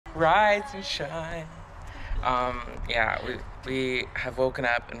rise and shine. Yeah, we have woken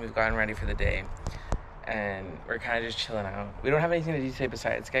up and we've gotten ready for the day, and we're kind of just chilling out. We don't have anything to do today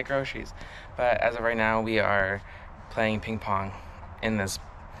besides get groceries, but as of right now, we are playing ping pong in this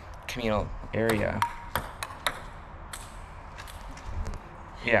communal area.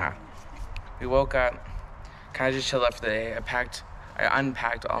 Yeah, we woke up, kind of just chilled up for the day. I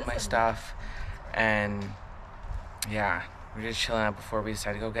unpacked all my stuff, and yeah, we're just chilling out before we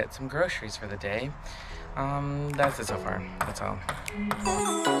decide to go get some groceries for the day. That's it so far. That's all.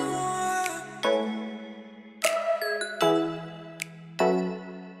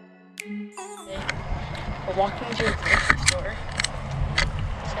 We're walking to a grocery store.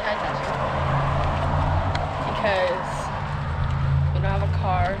 Say hi, Tasha. Because we don't have a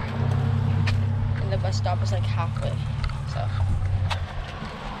car, and the bus stop is like halfway. So.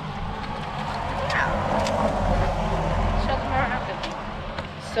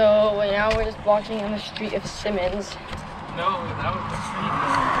 So right now we're just walking on the street of Simmons. No, that was the street.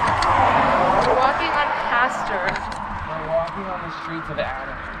 We're walking on Pasteur. We're walking on the streets of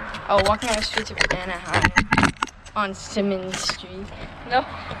Anaheim. Oh, walking on the streets of Anaheim on Simmons Street. No,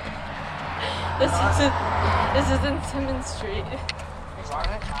 this isn't Simmons Street.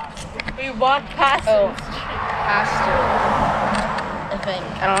 We walked past Simmons Street. Pasteur, I think.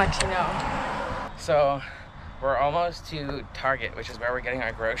 I don't actually know. So we're almost to Target, which is where we're getting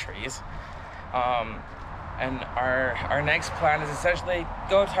our groceries. And our next plan is essentially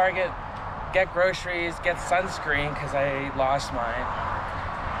go to Target, get groceries, get sunscreen because I lost mine,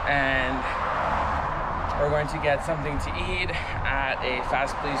 and we're going to get something to eat at a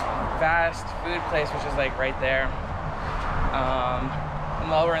fast food place, which is like right there. And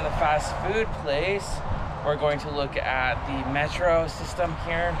while we're in the fast food place, we're going to look at the metro system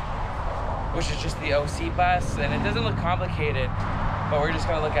here, which is just the OC bus, and it doesn't look complicated, but we're just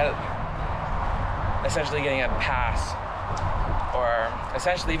gonna look at it, essentially getting a pass, or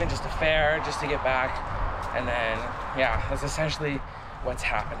essentially even just a fare just to get back, and then, yeah, that's essentially what's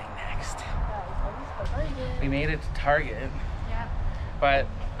happening next. We made it to Target, Yeah. but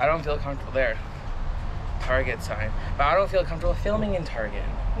I don't feel comfortable there. Target sign, but I don't feel comfortable filming in Target.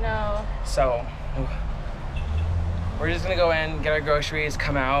 No. So, we're just gonna go in, get our groceries,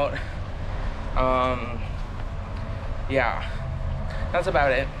 come out. Yeah, that's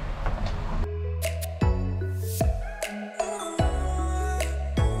about it.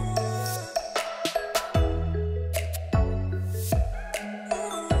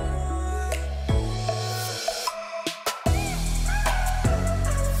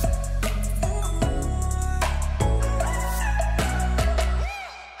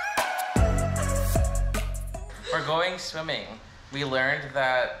 We're going swimming. We learned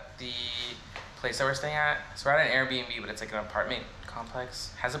that the place that we're staying at, so we're at an Airbnb, but it's like an apartment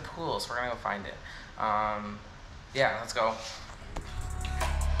complex, has a pool, so we're gonna go find it. Yeah, let's go.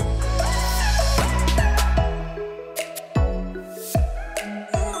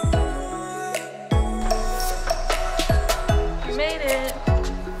 We made it.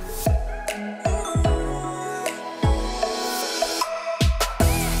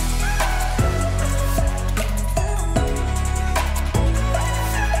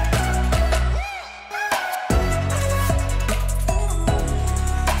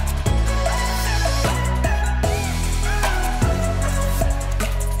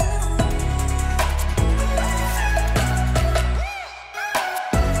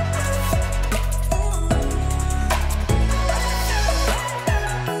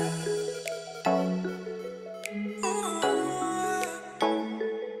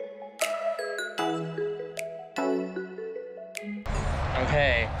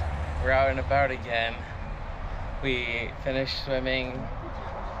 Okay, we're out and about again. We finished swimming.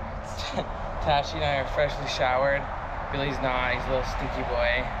 Tashi and I are freshly showered. Billy's not, he's a little stinky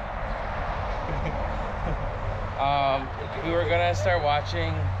boy. We were gonna start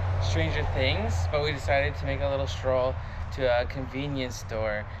watching Stranger Things, but we decided to make a little stroll to a convenience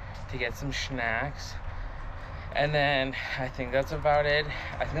store to get some snacks. And then I think that's about it.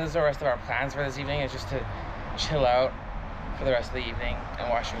 I think that's the rest of our plans for this evening, is just to chill out for the rest of the evening and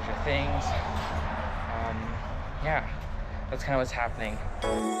watch Stranger Things. Yeah, that's kind of what's happening.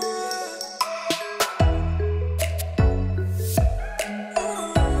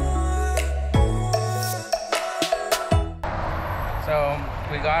 So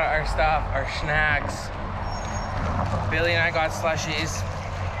we got our stuff, our snacks. Billy and I got slushies,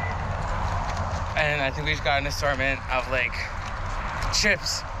 and I think we just got an assortment of like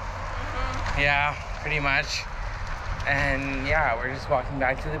chips. Yeah, pretty much. And yeah, we're just walking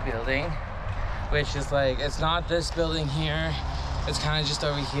back to the building, which is like, it's not this building here, It's kind of just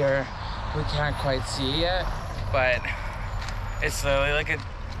over here. We can't quite see yet, but it's literally like a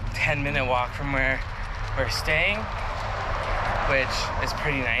 10-minute walk from where we're staying, which is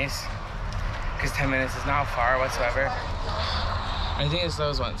pretty nice because 10 minutes is not far whatsoever. I think it's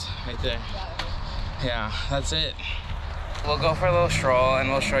those ones right there. Yeah, that's it. We'll go for a little stroll and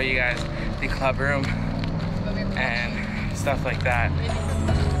we'll show you guys the club room and stuff like that.